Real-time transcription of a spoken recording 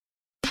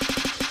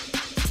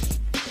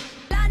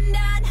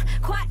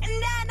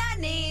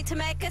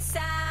a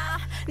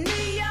sound.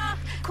 New York,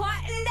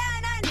 quieten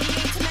down, I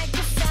need to make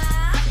a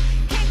sound.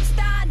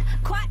 Kingston,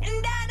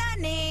 quieten down, I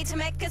need to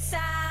make a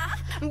sound.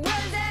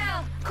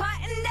 Brazil,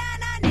 quieten down,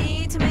 I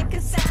need to make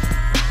a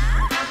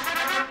sound.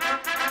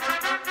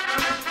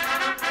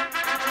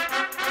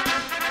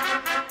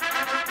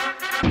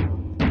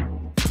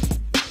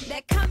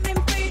 They're coming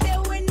through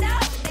the window,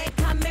 they're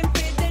coming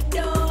through the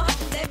door.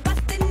 They're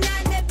busting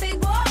down the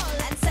big wall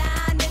and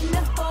sound in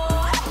the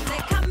hall.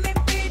 They're coming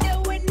through the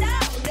window,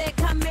 they're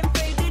coming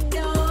through the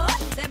door.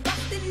 They're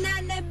busting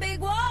down the big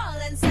wall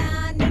and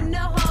sound in the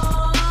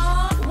hall.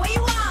 What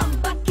you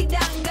want, Bucky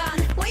Down Gun?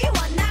 What you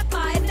want, that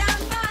fire down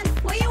fun?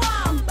 What you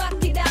want,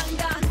 Bucky Down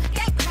Gun?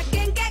 Get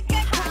cracking, get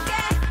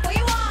cracking. What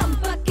you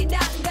want, Bucky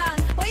Down Gun?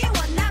 What you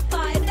want, that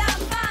fire down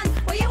fun?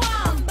 What you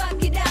want,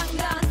 Bucky Down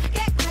Gun?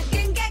 Get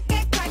cracking, get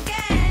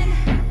cracking.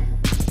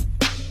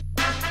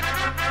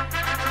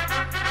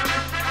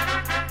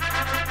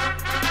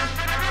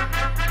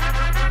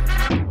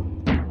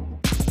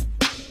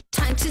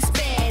 Time to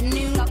spare,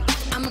 new.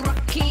 I'm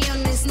rocky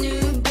on this new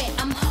bit.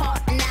 I'm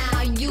hot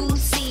now, you'll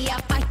see. I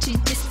fight you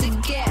just to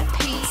get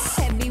peace.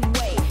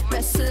 Heavyweight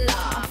wrestler,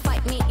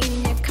 fight me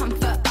in your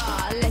comfort.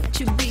 Let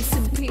you be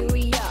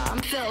superior. I'm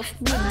filth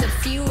with the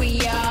fury.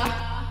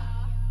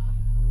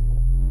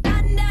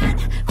 London,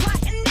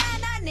 quieten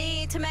down, I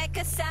need to make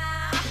a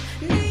sound.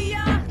 New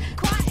York,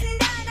 quieten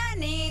down, I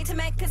need to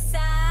make a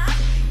sound.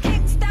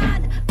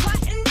 Kingston,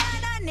 quieten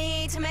down, I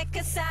need to make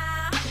a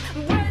sound.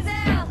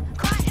 Brazil,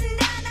 quieten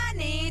down, I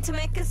need to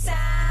make a sound.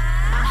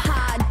 I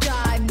hard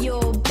drive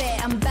your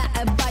bet, I'm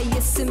battered by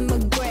your simmer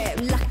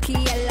grip. Lucky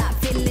I like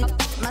feeling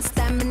my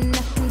stamina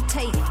can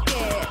take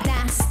it.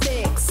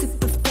 Plastic,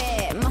 super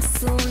fit,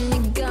 muscle on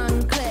your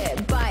gun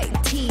clip. Bite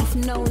teeth,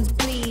 nose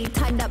bleed,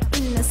 tied up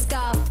in a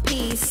scarf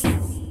piece.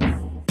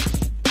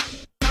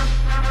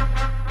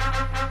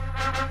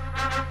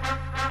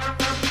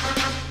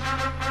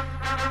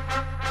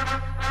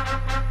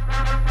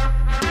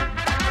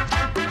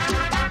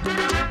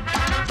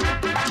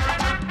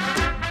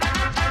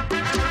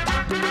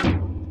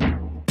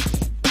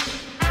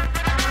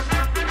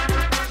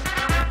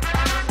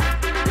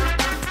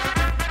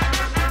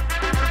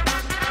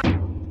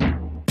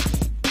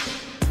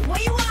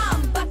 What you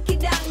want, Bucky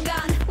Down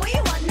Gun? What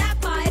you want, that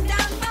fire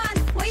down fun?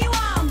 What you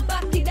want,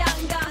 Bucky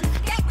Down Gun?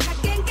 Get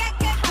cracking, get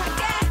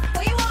cracking.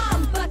 What you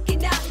want, Bucky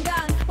Down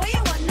Gun? What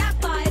you want, that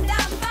fire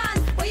down fun?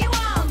 What you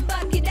want,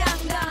 Bucky Down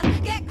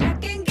Gun? Get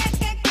cracking, get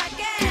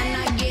cracking. Can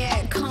I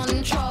get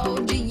control?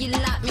 Do you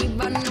like me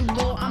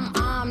vulnerable? I'm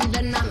armed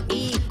and I'm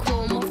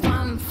equal. More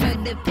fun for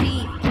the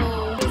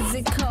people.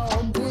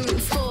 Physical,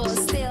 brute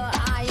force. Still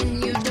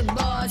eyeing you the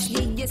boss.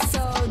 Yeah, you're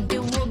so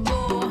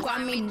doable.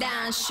 Grind me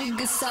down,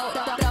 sugar salt.